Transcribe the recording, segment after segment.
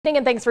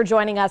And thanks for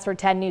joining us for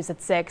 10 News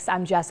at 6.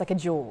 I'm Jessica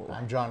Jewell.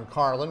 I'm John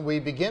Carlin. We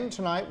begin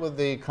tonight with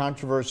the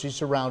controversy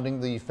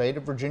surrounding the fate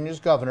of Virginia's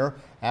governor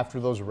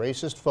after those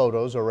racist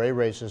photos, or a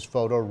racist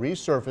photo,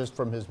 resurfaced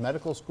from his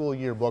medical school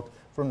yearbook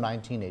from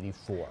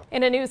 1984.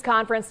 In a news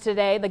conference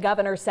today, the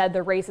governor said the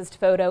racist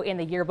photo in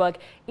the yearbook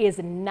is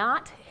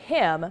not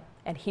him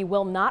and he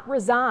will not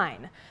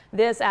resign.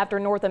 This after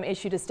Northam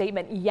issued a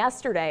statement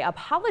yesterday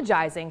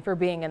apologizing for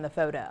being in the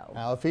photo.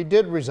 Now, if he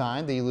did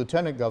resign, the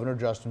Lieutenant Governor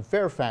Justin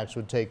Fairfax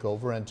would take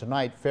over, and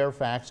tonight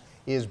Fairfax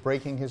is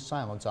breaking his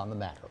silence on the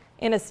matter.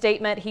 In a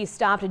statement, he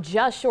stopped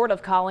just short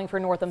of calling for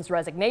Northam's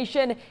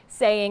resignation,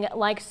 saying,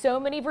 "Like so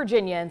many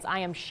Virginians, I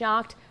am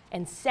shocked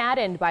and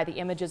saddened by the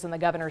images in the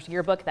governor's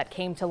yearbook that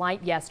came to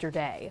light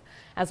yesterday.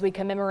 As we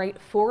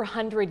commemorate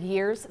 400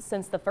 years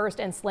since the first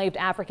enslaved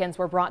Africans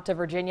were brought to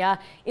Virginia,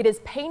 it is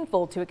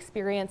painful to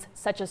experience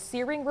such a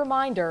searing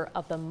reminder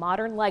of the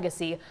modern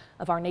legacy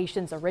of our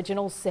nation's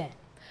original sin."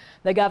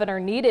 The governor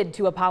needed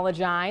to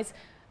apologize,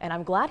 and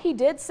I'm glad he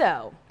did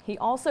so. He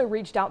also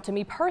reached out to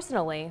me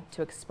personally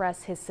to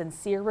express his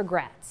sincere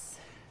regrets.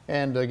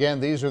 And again,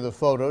 these are the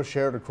photos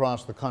shared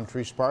across the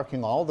country,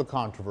 sparking all the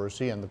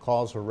controversy and the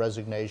calls for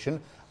resignation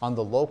on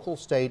the local,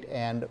 state,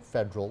 and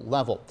federal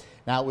level.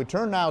 Now, we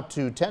turn now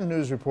to 10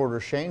 News reporter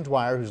Shayne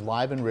Dwyer, who's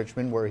live in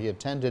Richmond, where he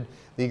attended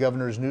the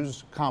governor's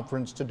news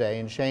conference today.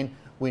 And Shayne,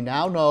 we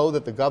now know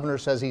that the governor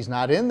says he's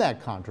not in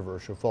that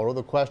controversial photo.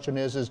 The question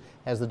is,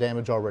 has the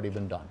damage already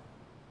been done?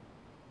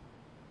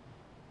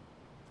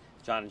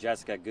 John and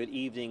Jessica, good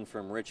evening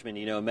from Richmond.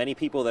 You know, many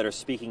people that are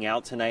speaking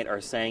out tonight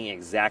are saying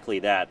exactly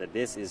that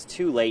this is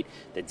too late,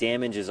 the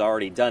damage is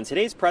already done.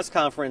 Today's press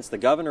conference, the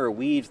governor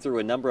weaved through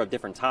a number of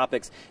different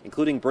topics,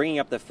 including bringing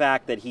up the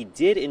fact that he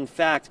did, in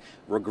fact,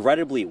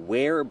 regrettably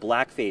wear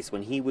blackface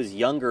when he was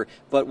younger,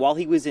 but while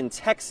he was in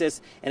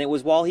Texas, and it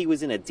was while he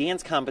was in a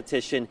dance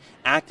competition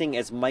acting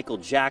as Michael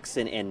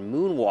Jackson and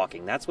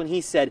moonwalking. That's when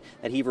he said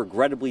that he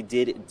regrettably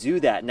did do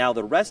that. Now,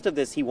 the rest of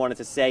this he wanted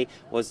to say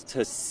was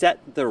to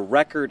set the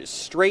record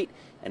straight,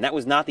 and that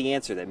was not the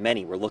answer that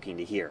many were looking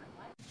to hear.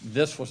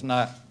 This was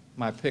not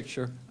my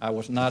picture. I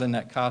was not in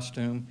that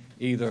costume,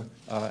 either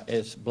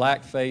as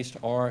black-faced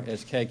or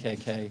as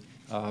KKK,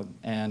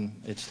 and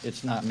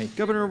it's not me.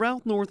 Governor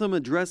Ralph Northam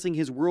addressing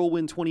his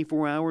whirlwind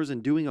 24 hours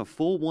and doing a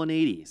full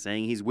 180,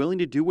 saying he's willing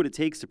to do what it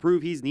takes to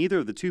prove he's neither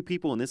of the two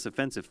people in this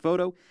offensive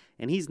photo,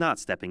 and he's not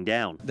stepping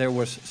down. There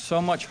was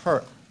so much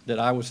hurt that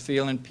I was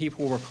feeling.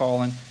 People were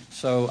calling,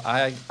 so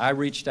I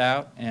reached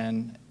out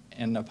and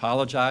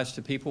apologize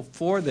to people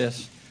for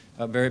this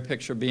very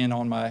picture being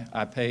on my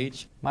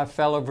page. My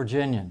fellow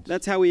Virginians.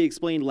 That's how he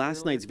explained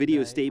last night's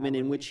video statement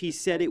in which he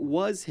said it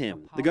was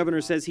him. The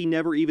governor says he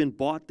never even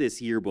bought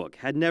this yearbook,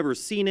 had never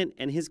seen it,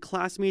 and his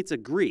classmates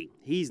agree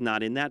he's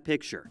not in that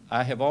picture.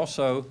 I have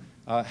also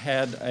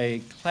had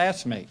a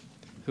classmate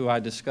who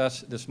I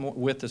discussed this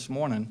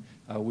morning.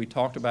 We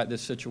talked about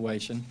this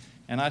situation,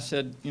 and I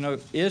said, you know,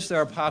 is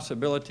there a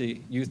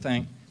possibility, you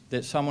think,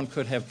 that someone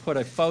could have put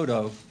a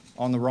photo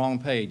on the wrong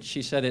page?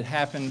 She said it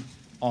happened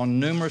on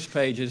numerous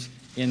pages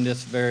in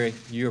this very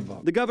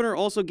yearbook. The governor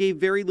also gave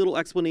very little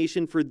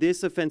explanation for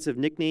this offensive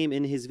nickname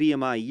in his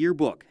VMI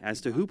yearbook.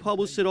 As to who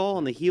published it all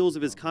on the heels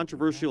of his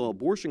controversial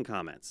abortion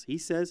comments, he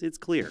says it's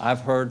clear.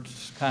 I've heard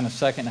kind of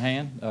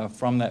secondhand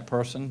from that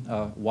person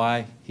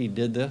why he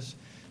did this,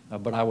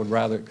 but I would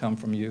rather it come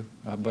from you.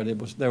 But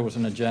there was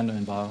an agenda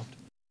involved.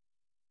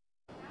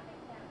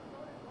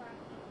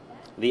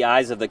 The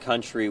eyes of the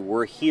country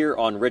were here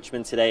on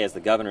Richmond today as the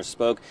governor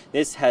spoke.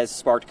 This has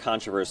sparked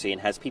controversy and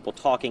has people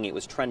talking. It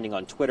was trending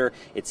on Twitter.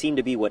 It seemed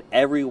to be what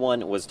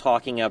everyone was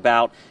talking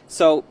about.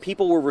 So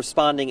people were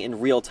responding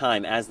in real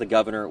time as the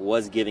governor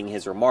was giving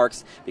his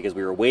remarks, because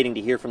we were waiting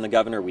to hear from the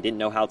governor. We didn't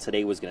know how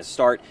today was going to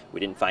start. We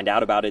didn't find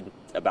out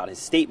about his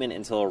statement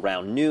until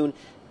around noon.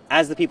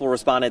 As the people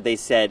responded, they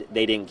said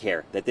they didn't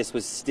care, that this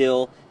was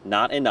still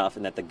not enough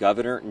and that the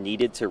governor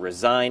needed to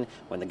resign.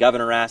 When the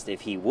governor asked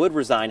if he would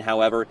resign,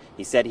 however,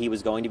 he said he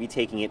was going to be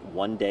taking it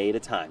one day at a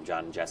time.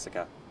 John and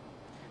Jessica.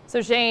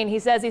 So Shayne, he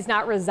says he's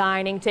not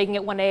resigning, taking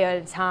it one day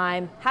at a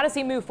time. How does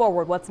he move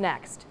forward? What's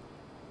next?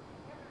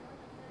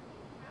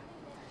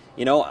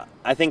 You know,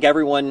 I think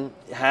everyone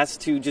has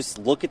to just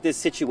look at this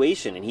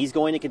situation, and he's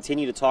going to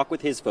continue to talk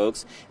with his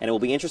folks, and it will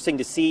be interesting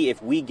to see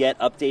if we get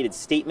updated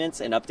statements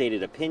and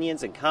updated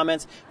opinions and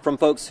comments from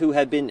folks who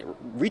have been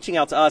reaching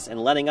out to us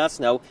and letting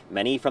us know,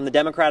 many from the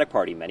Democratic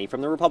Party, many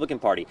from the Republican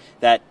Party,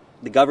 that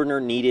the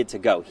governor needed to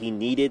go. He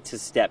needed to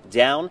step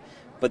down.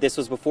 But this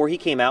was before he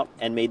came out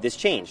and made this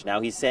change.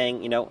 Now he's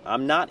saying, you know,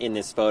 I'm not in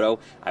this photo.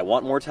 I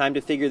want more time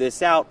to figure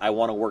this out. I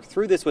want to work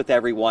through this with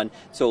everyone.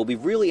 So it'll be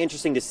really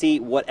interesting to see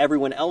what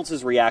everyone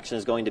else's reaction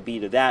is going to be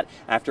to that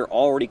after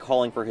already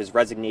calling for his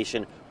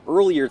resignation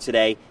earlier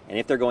today, and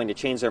if they're going to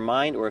change their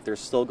mind or if they're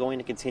still going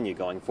to continue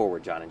going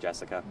forward. John and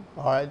Jessica.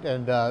 All right,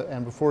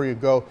 and before you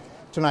go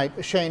tonight,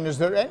 Shayne, is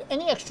there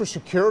any extra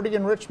security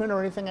in Richmond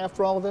or anything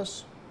after all of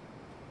this?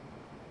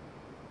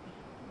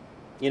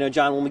 You know,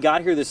 John, when we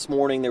got here this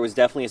morning, there was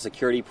definitely a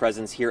security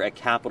presence here at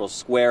Capitol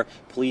Square.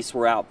 Police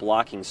were out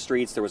blocking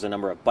streets. There was a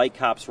number of bike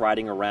cops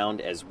riding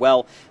around as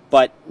well,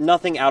 but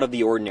nothing out of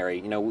the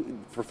ordinary. You know,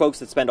 for folks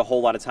that spend a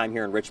whole lot of time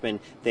here in Richmond,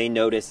 they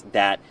notice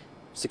that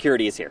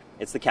security is here.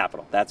 It's the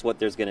Capitol. That's what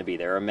there's going to be.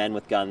 There are men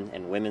with guns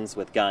and women's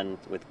with guns,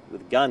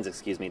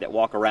 that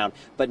walk around,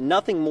 but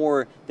nothing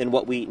more than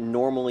what we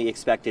normally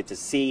expected to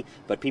see.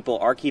 But people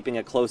are keeping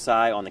a close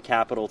eye on the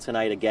Capitol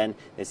tonight. Again,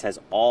 this has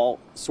all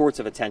sorts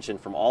of attention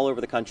from all over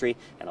the country,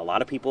 and a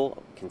lot of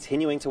people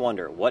continuing to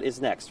wonder what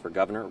is next for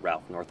Governor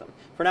Ralph Northam.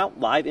 For now,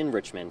 live in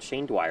Richmond,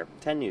 Shayne Dwyer,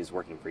 10 News,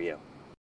 working for you.